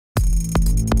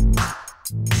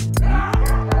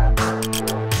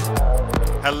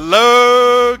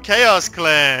Hello, Chaos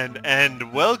Clan,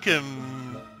 and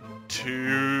welcome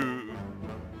to...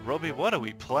 Robbie, what are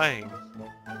we playing?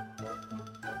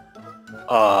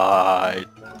 Die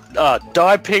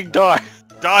pig die.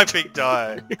 Die Pig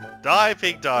Die. Die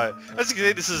Pig Die. As you can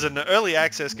see, this is an early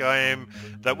access game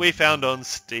that we found on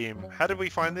Steam. How did we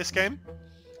find this game?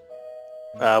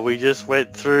 We just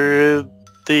went through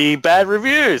the bad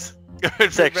reviews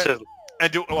section.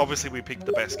 And obviously we picked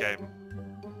the best game.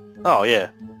 Oh yeah.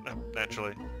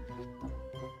 Naturally.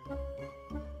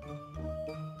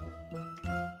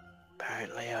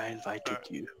 Apparently I invited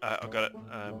you. I've got it.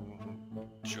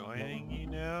 Joining you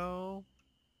now?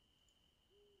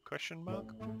 Question mark?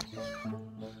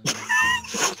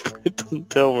 It doesn't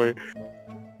tell me.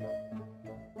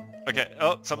 Okay,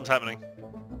 oh, something's happening.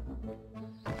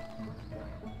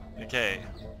 Okay.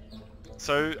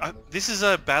 So, this is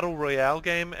a battle royale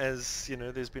game, as, you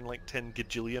know, there's been like 10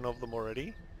 gajillion of them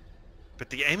already. But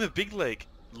the aim of Big Leg,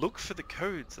 look for the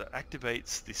codes that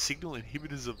activates the signal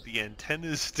inhibitors of the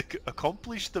antennas to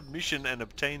accomplish the mission and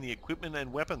obtain the equipment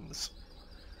and weapons.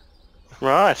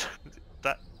 Right.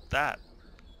 That.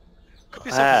 Equip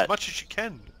yourself as much as you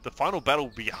can. The final battle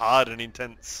will be hard and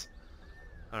intense.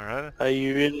 Alright. Are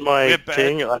you in my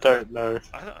thing? I don't know.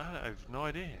 I have no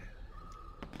idea.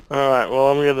 Alright,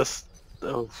 well I'm gonna...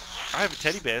 Oh. I have a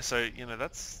teddy bear, so, you know,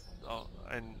 that's... Oh,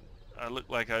 and I look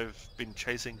like I've been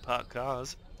chasing parked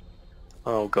cars.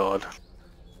 Oh god.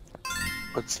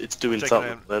 It's doing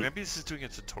something then. Maybe this is doing a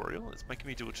tutorial? It's making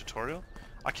me do a tutorial?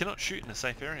 I cannot shoot in a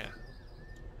safe area.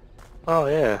 Oh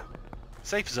yeah.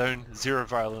 Safe zone, zero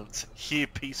violence. Here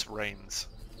peace reigns.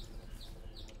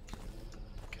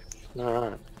 Okay.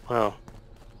 Alright, well.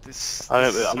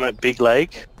 I'm at Big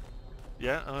Lake.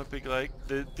 Yeah, I'm at Big Lake.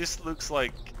 This looks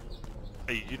like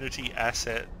a Unity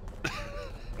asset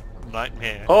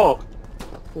nightmare. Oh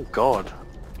god.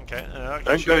 Okay, I can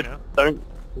Don't shoot go. now. Don't.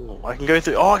 Oh, I can go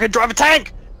through. Oh, I can drive a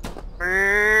tank.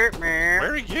 Where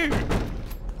are you?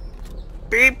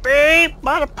 Beep beep,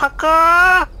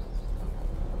 motherfucker!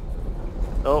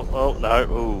 Oh no.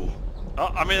 Ooh. Oh,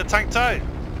 I'm in a tank tow.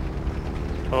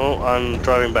 Oh, I'm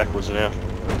driving backwards now.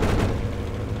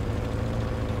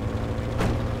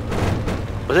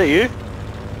 Was that you?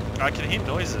 I can hear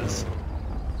noises.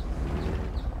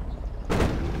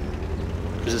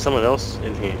 Is there someone else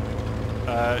in here?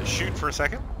 Shoot for a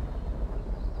second.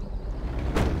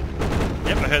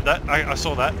 Yep, I heard that. I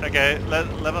saw that. Okay,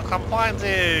 level compliance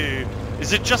here.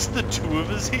 Is it just the two of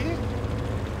us here?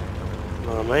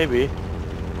 Maybe.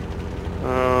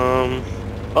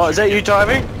 Oh, is that you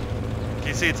driving? Can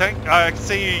you see a tank? I can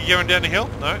see you going down the hill.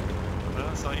 No,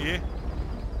 that's not you.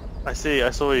 I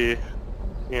saw you.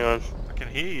 Hang on. I can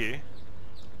hear you.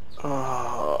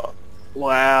 Oh,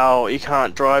 wow, you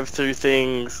can't drive through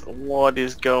things. What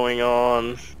is going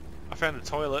on? I found a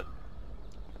toilet.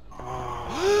 Oh,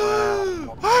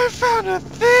 wow. I found a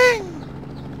thing!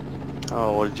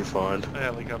 Oh, what did you find? A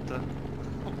helicopter.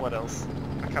 What else?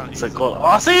 I can't use Oh, it.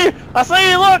 I see you! I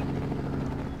see you, look!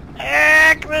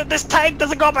 This tank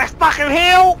doesn't go up a fucking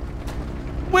hill!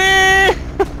 Where?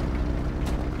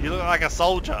 You look like a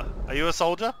soldier. Are you a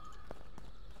soldier?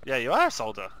 Yeah, you are a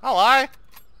soldier. Hello!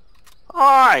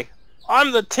 Hi!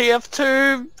 I'm the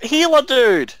TF2 healer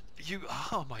dude!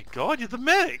 Oh my god, you're the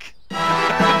medic! You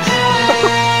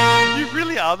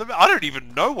really are the medic. I don't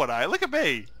even know what look at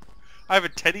me! I have a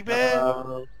teddy bear.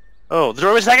 Oh, the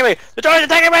drone's attacking me! The drone's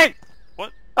attacking me!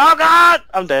 What? Oh god!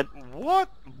 I'm dead. What?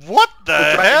 What the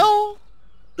hell?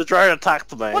 The drone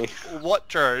attacked me. What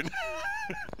drone?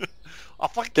 I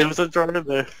fucking... There was a drone in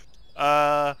there.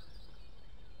 Robbie,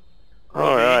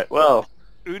 alright, well.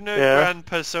 Uno gran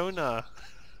persona.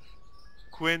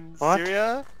 Quinn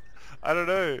Syria? I don't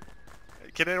know.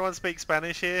 Can anyone speak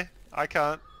Spanish here? I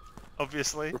can't.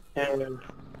 Obviously.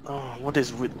 Oh, what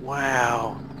is with...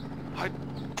 Wow.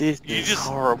 This is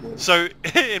horrible. So,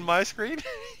 in my screen,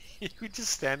 you were just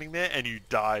standing there and you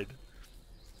died.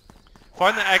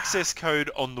 Find the access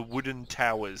code on the wooden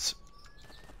towers.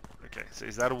 Okay, so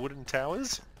is that a wooden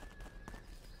towers?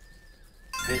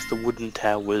 Where's the wooden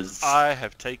towers? I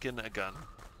have taken a gun.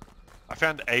 I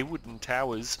found a wooden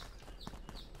towers.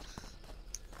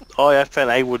 Oh, yeah, I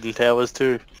found a wooden towers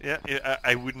too. Yeah,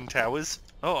 a wooden towers.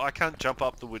 Oh, I can't jump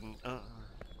up the wooden...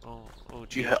 Oh,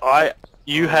 gee.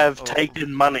 You have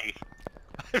taken money.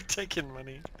 I've taken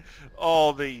money.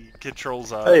 Oh, the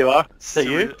controls are... There you are. Is that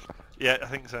you? Yeah, I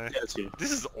think so. Yeah, it's you. This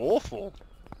is awful.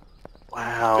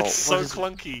 Wow. It's so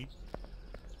clunky.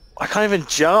 I can't even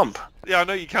jump. Yeah, I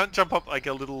know, you can't jump up like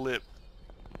a little lip.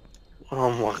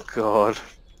 Oh my god.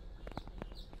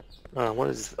 Oh, what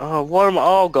is this? Oh, what am I?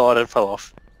 Oh god, it fell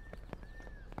off.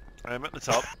 I am at the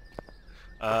top.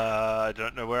 I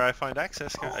don't know where I find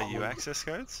access codes. Are you access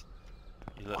codes?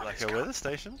 You look like a weather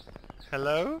station.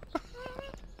 Hello?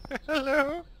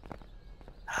 Hello?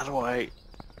 How do I...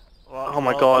 Well, Oh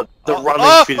my god, the oh, running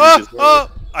oh, physics oh, is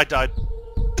oh! I died.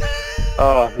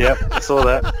 Oh, yep, I saw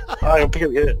that. I can pick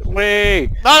up your... Wait!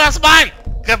 No, that's mine!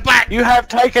 Give back! You have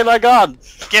taken a gun!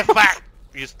 Give back!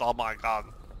 You stole my gun.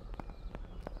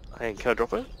 Hey, can I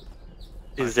drop it?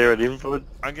 Is there an input?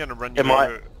 I'm gonna run you Am I-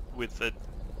 over with the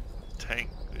tank.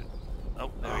 Oh,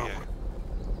 there we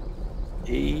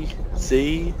go. E,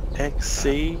 C, X,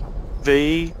 C,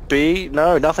 V, B...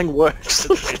 No, nothing works.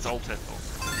 It's all temple.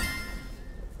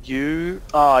 You...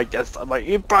 Oh, I guess... Like,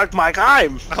 you broke my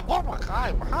game! Oh my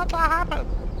god, how'd that happen?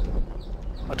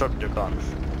 I dropped your gun.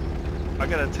 I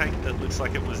got a tank that looks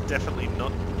like it was definitely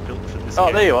not built for this Oh,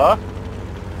 game. there you are.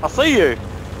 I see you.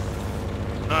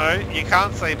 No, you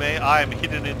can't see me. I am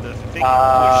hidden in the thick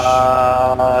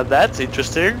That's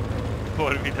interesting. bush.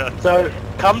 What have you done? So,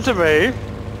 come to me.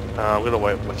 I'm gonna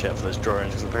watch out for those drones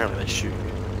because apparently they shoot.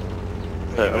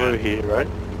 So I'm over here, right?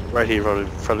 Right here, right in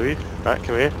front of you. Right,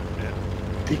 come here.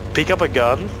 Yeah. Pick up a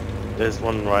gun. There's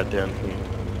one right down here.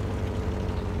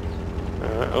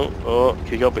 Oh,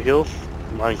 can you go up a hill?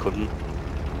 Mine couldn't.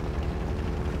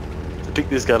 So pick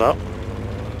this gun up.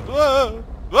 Whoa!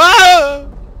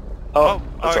 Whoa! Oh,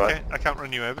 that's okay. right. I can't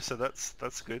run you over, so that's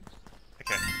good.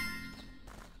 Okay.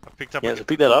 I picked up. Yeah, so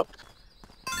pick that up.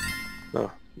 Oh,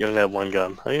 you only have one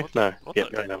gun, are you? No. what Yeah,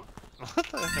 the- no. What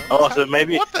the hell? Oh, so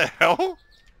maybe... What the hell?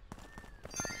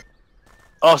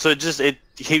 Oh, so it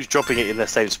keeps dropping it in the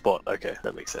same spot. Okay,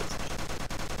 that makes sense.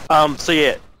 So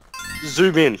yeah,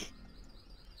 zoom in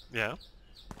Yeah.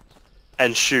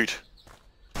 and shoot.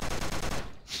 That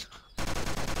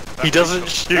He doesn't recoil-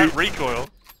 shoot. That recoil.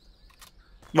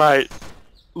 Mate,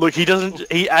 look, he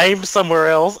doesn't. He aims somewhere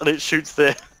else and it shoots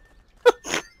there.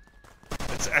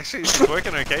 It's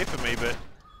working okay for me,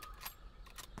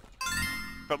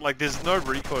 but like there's no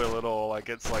recoil at all. Like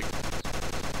it's like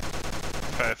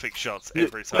perfect shots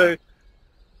every time.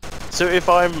 So if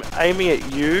I'm aiming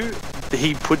at you,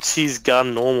 he puts his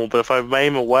gun normal. But if I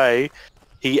aim away,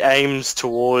 he aims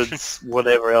towards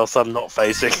whatever else I'm not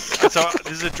facing. So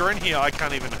there's a drone here. I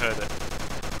can't even hurt it.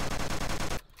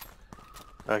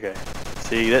 Okay.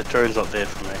 See, that drone's not there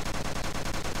for me.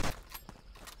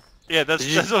 Yeah, that's Did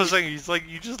you- that's what I was saying. He's like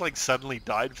you just like suddenly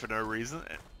died for no reason.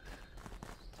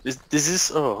 Is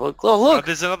this? Oh, look! Oh, look!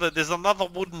 There's another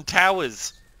wooden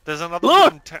towers. There's another Look!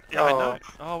 wooden tower. Yeah, I Oh. know.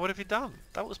 Oh, what have you done?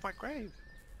 That was my grave.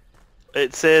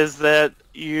 It says that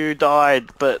you died,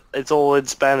 but it's all in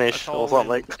Spanish That's or all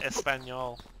something. in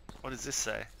Espanol. What does this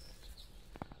say?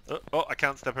 Oh, I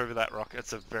can't step over that rock.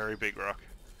 It's a very big rock.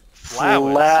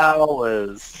 Flowers.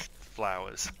 Flowers.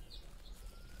 Flowers.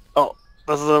 Oh,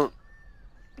 this is a...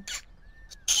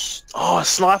 Oh, a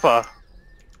sniper.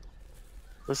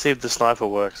 Let's see if the sniper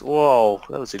works. Whoa,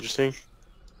 that was interesting.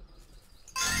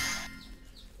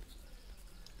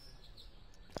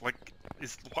 Like,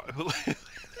 is look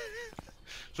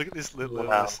at this. Look at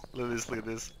Wow. this. Look at this. Look at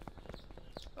this.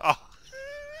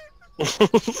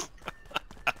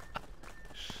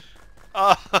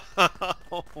 Oh.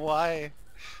 Oh, why?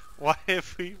 Why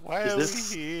have we? Why Is are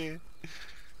this- we here?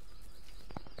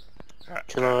 Alright,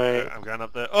 Can I- I'm going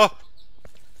up there. Oh!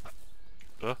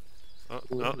 Oh,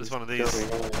 there's one of these.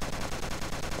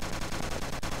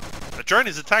 A drone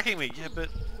is attacking me. Yeah, but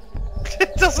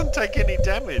it doesn't take any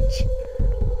damage.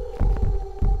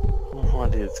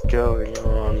 What is going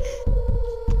on?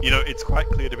 You know, it's quite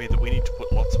clear to me that we need to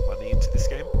put lots of money into this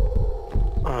game.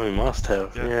 Oh, we must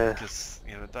have. Yeah. Because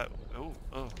you know that.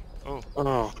 Oh.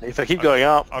 Oh, if I keep going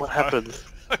up, I've- what happens?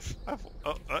 Yeah,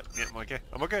 I'm okay.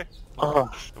 I'm okay. Oh.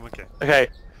 I'm okay. Okay,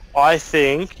 I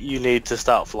think you need to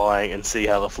start flying and see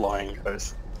how the flying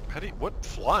goes. How do you, what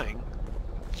flying?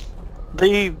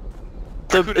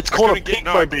 It's I called a couldn't get-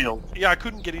 no, I- Pinkmobile. Yeah, I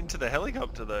couldn't get into the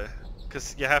helicopter though,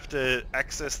 because you have to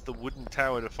access the wooden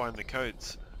tower to find the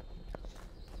codes.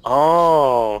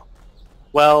 Oh,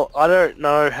 well, I don't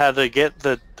know how to get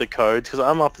the codes because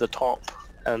I'm up the top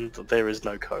and there is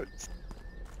no codes.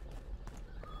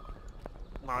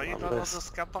 No, you gotta Unless-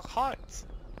 just get the codes.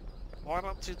 Why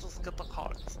don't you just get the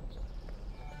codes?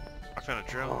 I found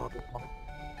a drill. Oh,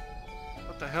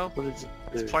 What the hell? what is it?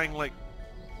 It's do? playing like...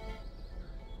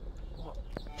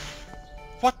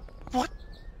 What? What?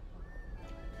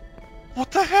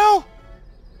 What the hell?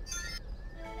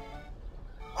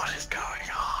 What is going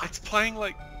on? It's playing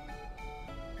like...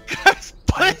 It's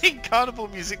playing carnival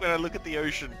music when I look at the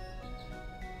ocean.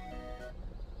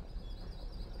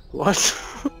 What?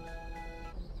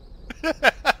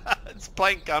 It's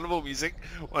playing carnival music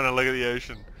when I look at the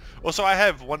ocean. Also, I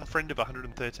have one friend of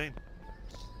 113.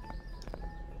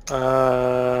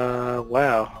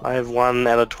 Wow. I have 1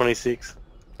 out of 26.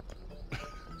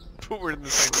 But we're in the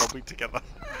same lobby together.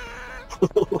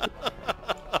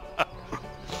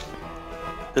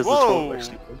 There's the Whoa! toilet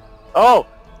actually. Oh!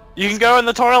 You can go in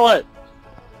the toilet!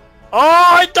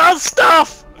 Oh, it does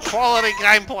stuff! Quality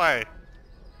gameplay!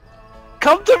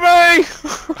 Come to me!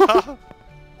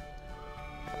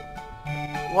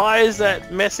 Why is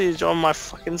that message on my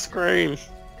fucking screen?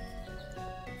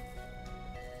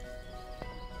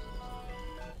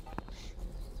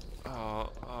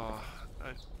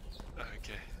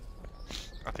 Okay.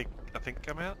 I think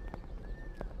I'm out.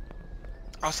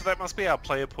 Oh, so that must be our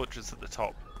player portraits at the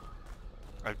top.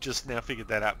 I've just now figured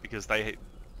that out because they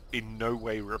in no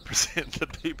way represent the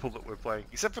people that we're playing.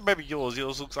 Except for maybe yours.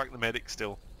 Yours looks like the medic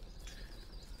still.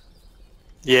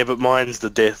 Yeah, but mine's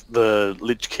the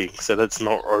Lich King, so that's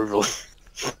not overly.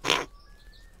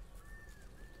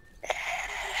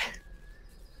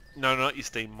 No, not your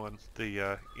Steam one.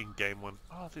 The in-game one.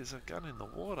 Oh, there's a gun in the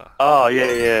water. Oh,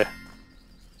 yeah, yeah.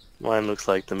 Mine looks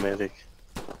like the medic.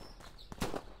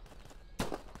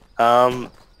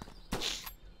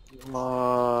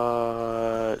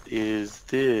 What is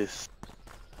this?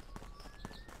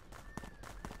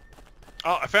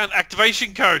 Oh, I found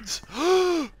activation codes!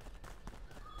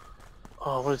 Oh,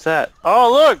 what is that?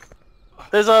 Oh, look!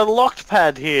 There's a locked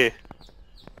pad here.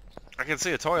 I can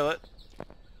see a toilet.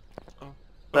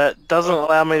 That doesn't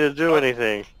allow me to do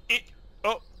anything.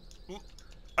 Oh!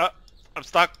 I'm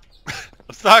stuck.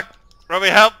 I'm stuck! Robbie,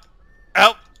 help!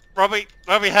 Help! Robbie,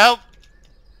 help!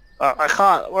 I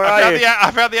can't. Where are you?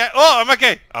 I found the oh, I'm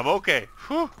okay! I'm okay.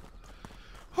 Whew.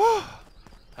 Whew.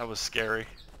 That was scary.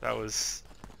 I was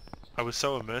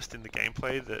so immersed in the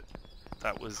gameplay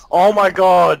that was... Oh my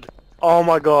god! Oh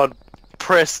my god.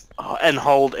 Press and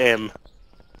hold M.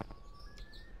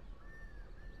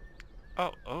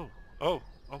 Oh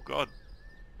god.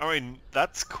 I mean,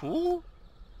 that's cool?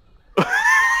 But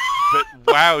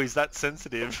wow, is that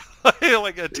sensitive?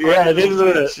 Like a tiny Yeah, it is,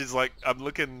 isn't it? She's like, I'm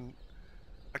looking...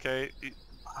 Okay,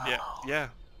 yeah.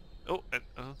 Oh,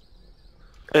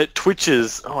 It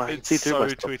twitches. Oh, I can it's see through so my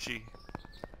stuff. twitchy.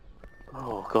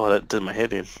 Oh god, that did my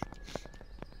head in.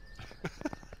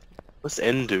 What's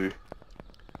N do?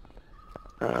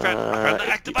 I found the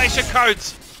activation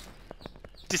codes!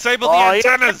 Disable the Oh,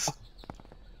 antennas!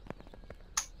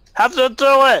 How to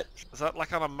do it? Is that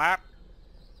like on a map?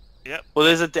 Yep. Well,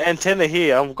 there's an antenna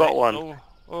here. I've got one.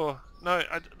 Oh, no,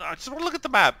 I just want to look at the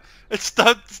map. It's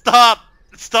stop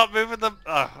moving them.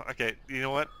 Oh, okay, you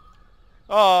know what?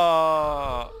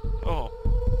 Oh.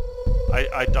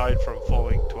 I died from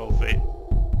falling 12 feet.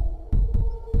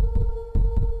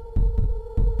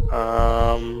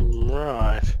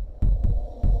 Right.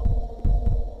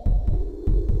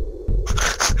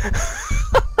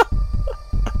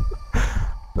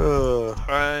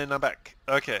 And I'm back.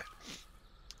 Okay.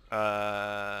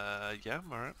 Yeah,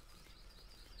 I'm alright.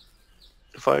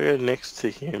 If I go next to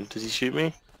him, does he shoot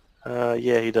me?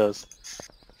 Yeah, he does.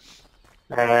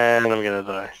 And I'm gonna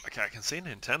die. Okay, I can see an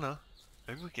antenna.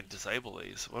 Maybe we can disable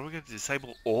these. What are we going to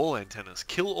disable? All antennas.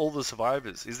 Kill all the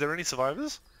survivors. Is there any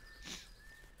survivors?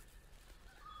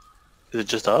 Is it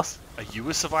just us? Are you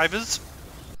a survivors?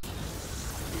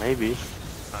 Maybe.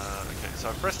 Okay, so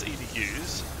I pressed E to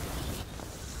use.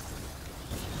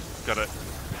 Got a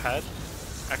pad.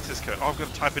 Access code. Oh, I've got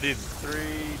to type it in.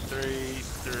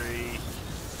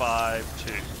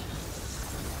 33352.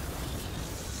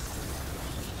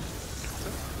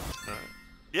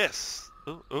 Yes.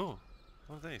 Oh.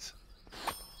 What are these?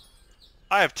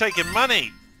 I have taken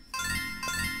money!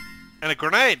 And a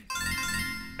grenade!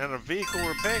 And a vehicle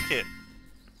repair kit!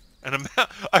 And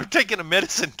I've taken a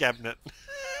medicine cabinet!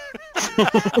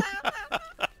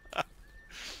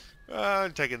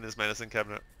 I'm taking this medicine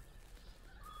cabinet.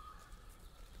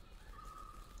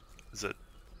 Is it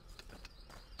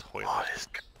toilet? What is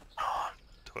going on?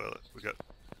 Toilet. We got...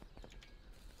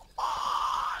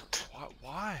 What?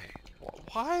 Why?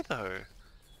 Why though?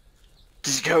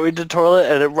 Did you go into the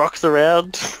toilet and it rocks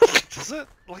around? Does it?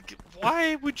 Like,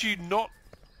 why would you not...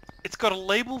 It's got a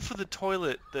label for the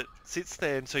toilet that sits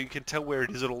there and so you can tell where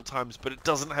it is at all times, but it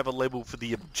doesn't have a label for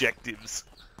the objectives.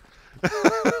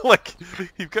 Like,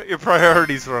 you've got your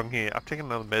priorities wrong here. I've taken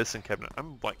another medicine cabinet.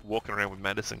 I'm like walking around with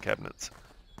medicine cabinets.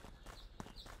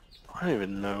 I don't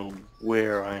even know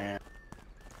where I am.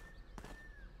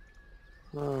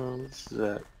 Oh, what's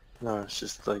that? No, it's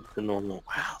just like the normal.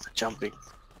 Wow, the jumping.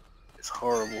 It's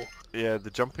horrible. Yeah, the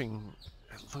jumping,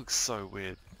 it looks so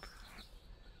weird.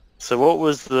 So what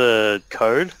was the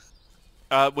code?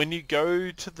 When you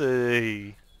go to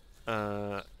the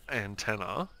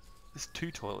antenna, there's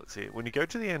two toilets here. When you go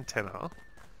to the antenna,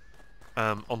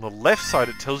 On the left side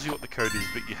it tells you what the code is,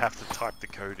 but you have to type the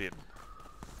code in.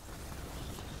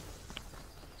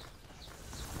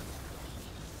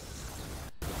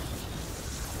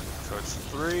 So it's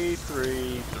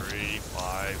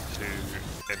 33352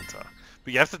 enter.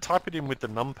 But you have to type it in with the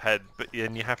numpad, but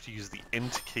then you have to use the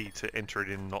enter key to enter it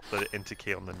in, not the enter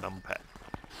key on the numpad.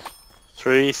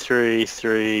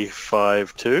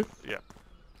 33352. Yeah.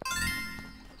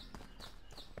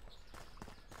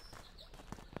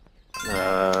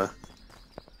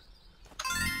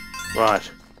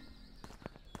 Right.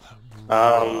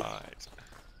 Right.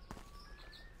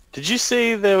 Did you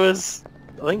see there was?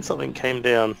 I think something came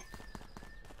down.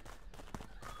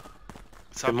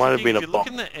 So It might have been if a you look box.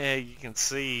 in the air, you can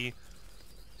see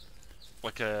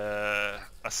like a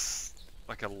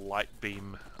light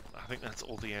beam. I think that's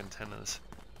all the antennas.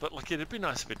 But like, it'd be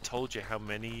nice if it told you how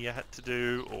many you had to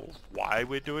do or why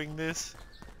we're doing this.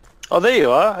 Oh, there you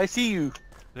are. I see you.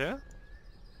 Yeah.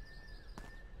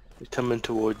 They're coming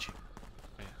towards you.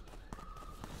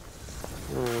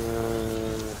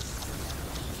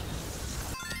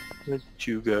 Where'd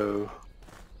you go?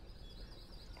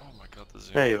 Oh my god, the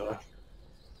zoom. There you are.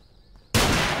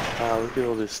 Ah, look at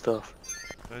all this stuff.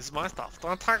 This is my stuff.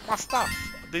 Don't take my stuff.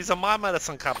 These are my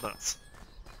medicine cabinets.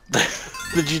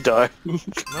 Did you die? No,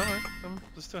 I'm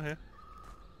still here.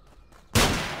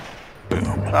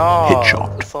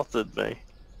 Oh, assaulted me.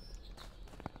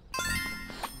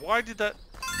 Why did that?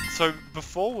 So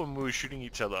before, when we were shooting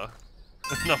each other,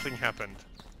 nothing happened.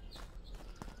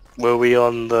 Were we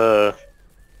on the...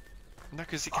 No,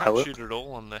 because you can't Pilot? shoot at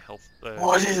all on the health.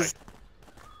 What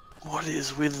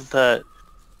is with that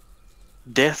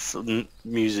death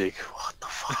music? What the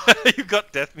fuck? You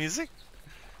got death music?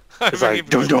 It's like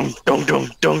dum dum dum dum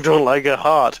dum dum like a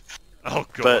heart. Oh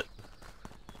god.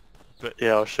 But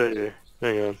yeah, I'll show you.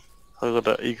 Hang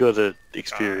on. You gotta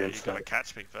experience you gotta that.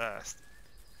 catch me first.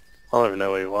 I don't even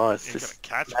know where you are. It's You just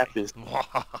gotta catch map me. is.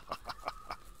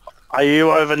 Are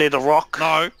you over near the rock?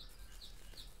 No.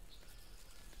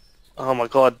 Oh my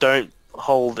god! Don't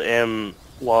hold M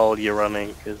while you're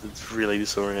running because it's really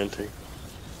disorienting.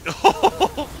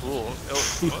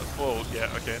 Oh,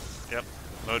 yeah, okay. Yep.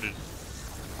 Noted.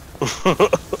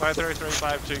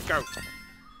 53352, go!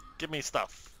 Give me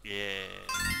stuff. Yeah.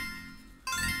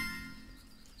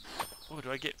 Oh,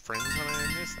 do I get friends when I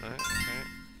own this? No? Okay.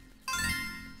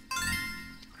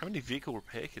 How many vehicle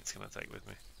repair kits can I take with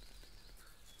me?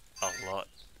 A lot.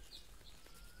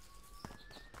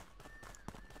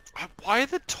 Why are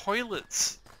the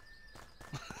toilets?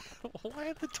 Why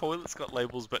have the toilets got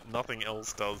labels but nothing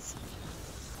else does?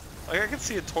 Like, I can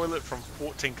see a toilet from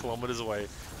 14 kilometers away,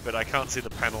 but I can't see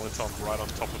the panel until I'm right on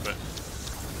top of it.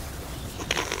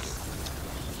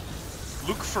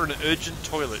 Look for an urgent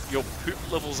toilet. Your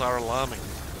poop levels are alarming.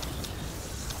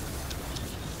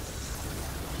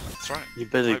 That's right. You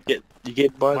better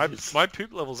get by. My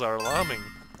poop levels are alarming.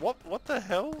 What the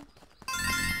hell?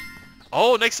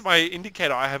 Oh, next to my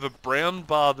indicator, I have a brown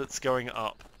bar that's going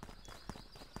up.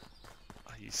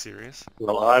 Are you serious?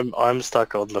 Well, I'm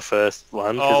stuck on the first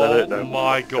one because I don't know. Oh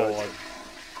my god!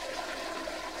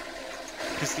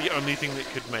 Because the only thing that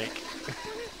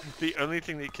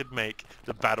could make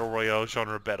the battle royale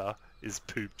genre better is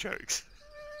poop jokes.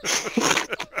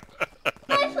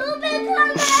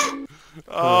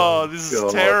 Oh, this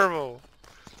is terrible.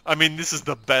 I mean, this is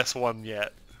the best one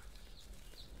yet.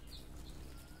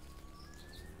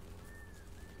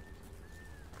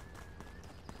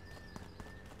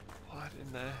 What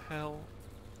in the hell?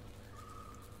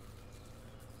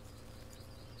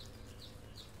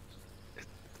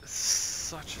 It's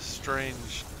such a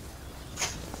strange...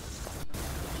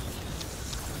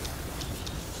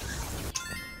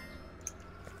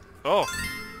 Oh!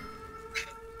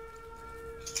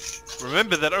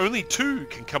 Remember that only 2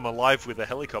 can come alive with a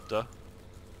helicopter.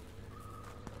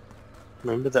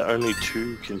 Remember that only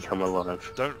 2 can come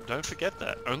alive. Don't forget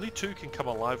that. Only 2 can come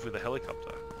alive with a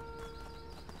helicopter.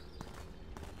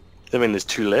 I mean, there's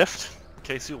 2 left. In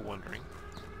case you're wondering.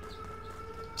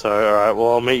 So, alright,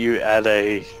 well, I'll meet you at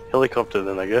a helicopter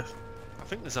then, I guess. I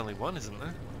think there's only 1, isn't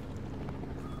there?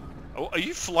 Oh, are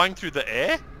you flying through the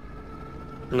air?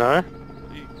 No?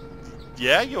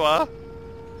 Yeah, you are.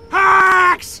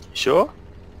 Hacks! Sure?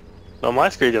 On my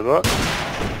screen, I'm not.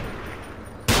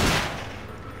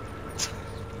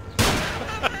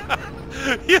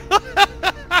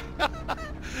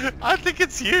 I think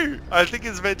it's you. I think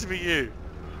it's meant to be you.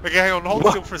 Okay, hang on. Hold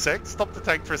still for a sec. Stop the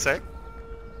tank for a sec.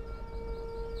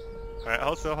 Alright,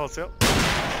 hold still, hold still.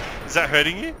 Is that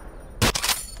hurting you?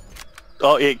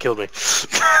 Oh, yeah, it killed me.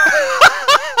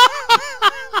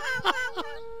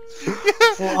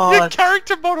 Your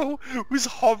character model was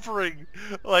hovering,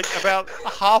 like about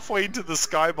halfway into the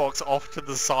skybox off to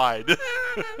the side.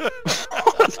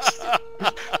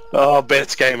 Oh,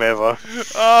 best game ever.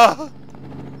 Oh,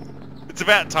 it's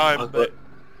about time. But-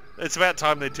 It's about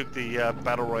time they took the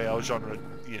battle royale genre,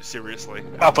 seriously.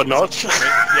 Up a notch. Yeah,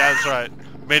 that's right.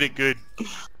 Made it good.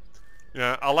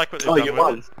 Yeah, I like what they've done you with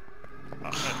won.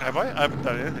 it. Have I? I haven't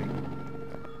done anything.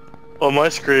 On my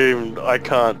screen, I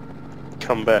can't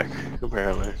come back,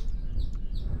 apparently.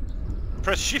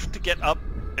 Press shift to get up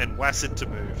and WASD to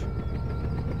move.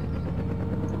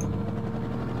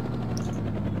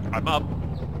 I'm up,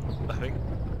 I think.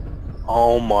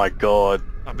 Oh my god.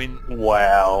 I mean,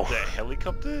 Wow. the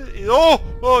helicopter?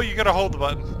 Oh, you gotta hold the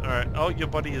button. Alright. Oh, your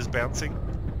body is bouncing.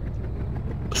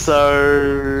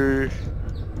 So...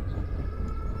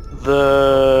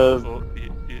 The... Oh,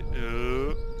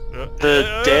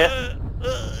 The death...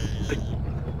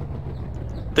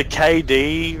 The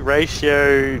KD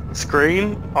ratio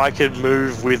screen, I can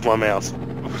move with my mouse.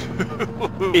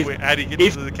 Wait, how do you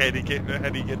get to the KD? How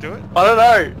do you get to it? I don't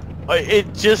know.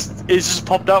 It's just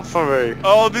popped up for me.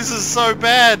 Oh, this is so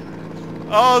bad.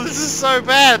 Oh, this is so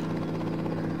bad.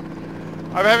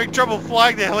 I'm having trouble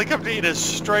flying the helicopter in a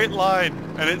straight line,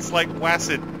 and it's like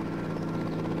WASD.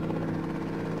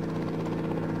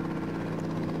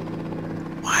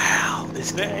 Wow,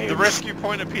 this game. The rescue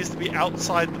point appears to be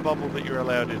outside the bubble that you're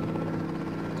allowed in.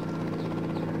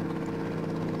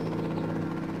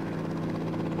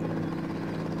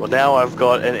 Well, now I've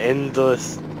got an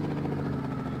endless...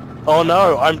 Oh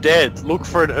no, I'm dead. Look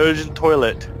for an urgent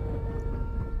toilet.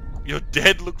 You're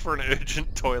dead, look for an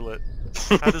urgent toilet.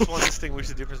 How does one distinguish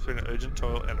the difference between an urgent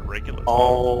toilet and a regular toilet?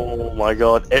 Oh my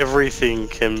god, everything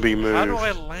can be moved. How do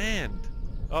I land?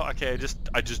 Oh, okay,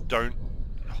 I just don't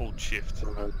hold shift.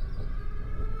 Oh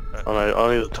no,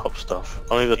 only the top stuff.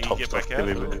 Only the Can you top get stuff back can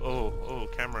out? be moved. Oh,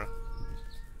 camera.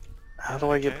 How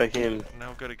do I get back in? Now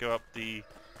I've got to go up the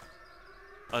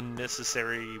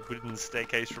unnecessary wooden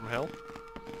staircase from hell.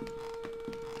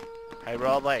 Hey,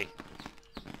 Robbie.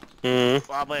 I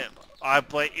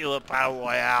beat you at Battle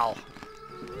Royale.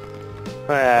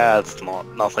 That's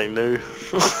nothing new.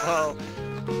 Well,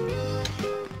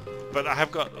 but I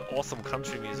have got awesome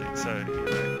country music, so,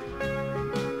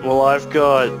 Well, I've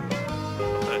got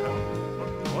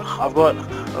What?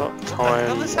 time. What the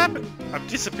hell has happened? I've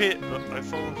disappeared. I've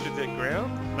fallen through the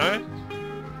ground? No?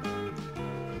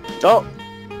 Oh,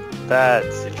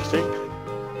 that's interesting.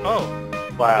 Oh,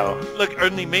 Wow. look,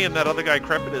 only me and that other guy,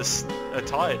 Krepidus, are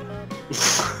tied.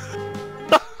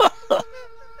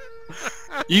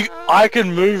 I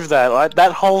can move that. Like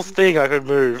that whole thing, I could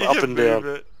move You up can and move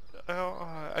down. it. Oh,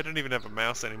 I don't even have a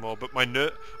mouse anymore, but my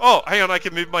Oh, hang on, I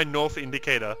can move my north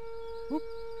indicator. Whoop.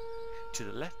 To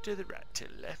the left, to the right, to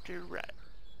the left, to the right.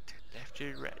 To the left,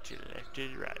 to the right, to the left, to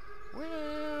the right.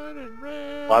 Round and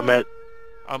round.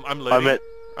 I'm loading.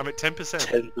 I'm at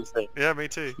 10%. 10%. Yeah, me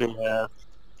too. Yeah.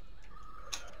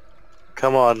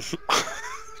 Come on.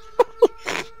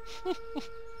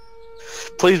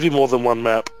 Please be more than one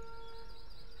map.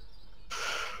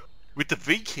 With the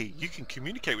V key, you can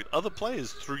communicate with other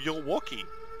players through your walkie.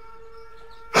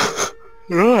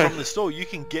 Right. From the store, you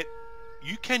can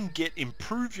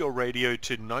improve your radio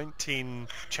to 19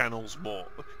 channels more,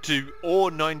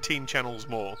 or 19 channels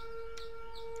more.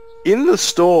 In the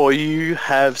store, you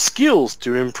have skills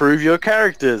to improve your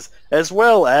characters, as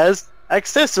well as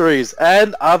accessories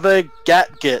and other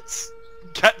gadgets.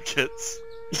 Gadgets.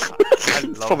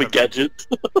 It's probably gadget.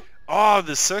 Oh,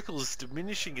 the circle is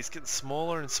diminishing. It's getting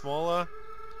smaller and smaller.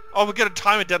 Oh, we've got a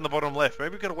timer down the bottom left.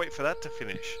 Maybe we've got to wait for that to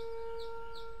finish.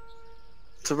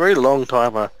 It's a very long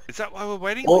timer. Is that why we're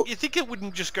waiting? Well, You think it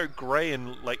wouldn't just go grey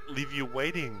and, like, leave you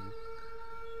waiting?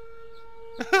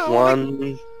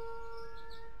 one...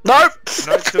 Nope!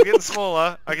 No, it's still getting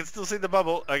smaller. I can still see the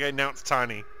bubble. Okay, now it's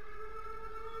tiny.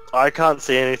 I can't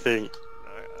see anything.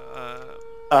 Uh,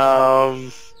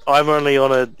 I'm only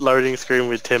on a loading screen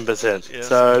with 10%, Yes.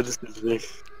 so just...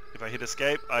 if I hit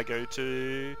escape, I go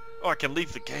to... Oh, I can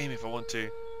leave the game if I want to.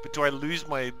 But do I lose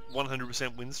my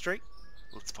 100% win streak?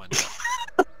 Let's find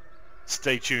out.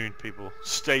 Stay tuned, people.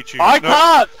 Stay tuned. I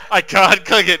can't! I can't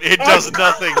click it. It does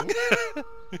nothing.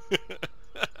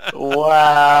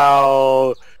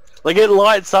 Wow! Like it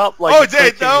lights up like... Oh,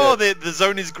 dude, freaking- the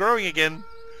zone is growing again.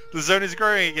 The zone is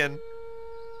growing again.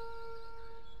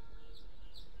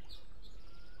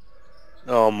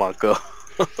 Oh my god.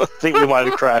 I think we might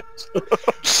have crashed.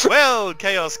 Well,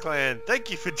 Chaos Clan,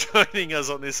 thank you for joining us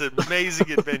on this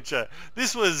amazing adventure.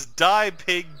 This was Die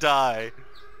Pig Die.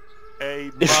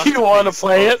 If you want to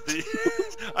play it.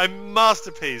 A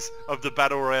masterpiece of the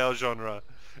Battle Royale genre.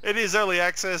 It is early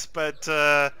access, but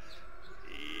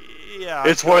Yeah.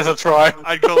 It's worth a try.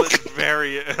 I'd call it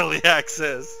very early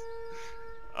access.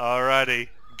 Alrighty.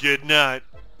 Good night.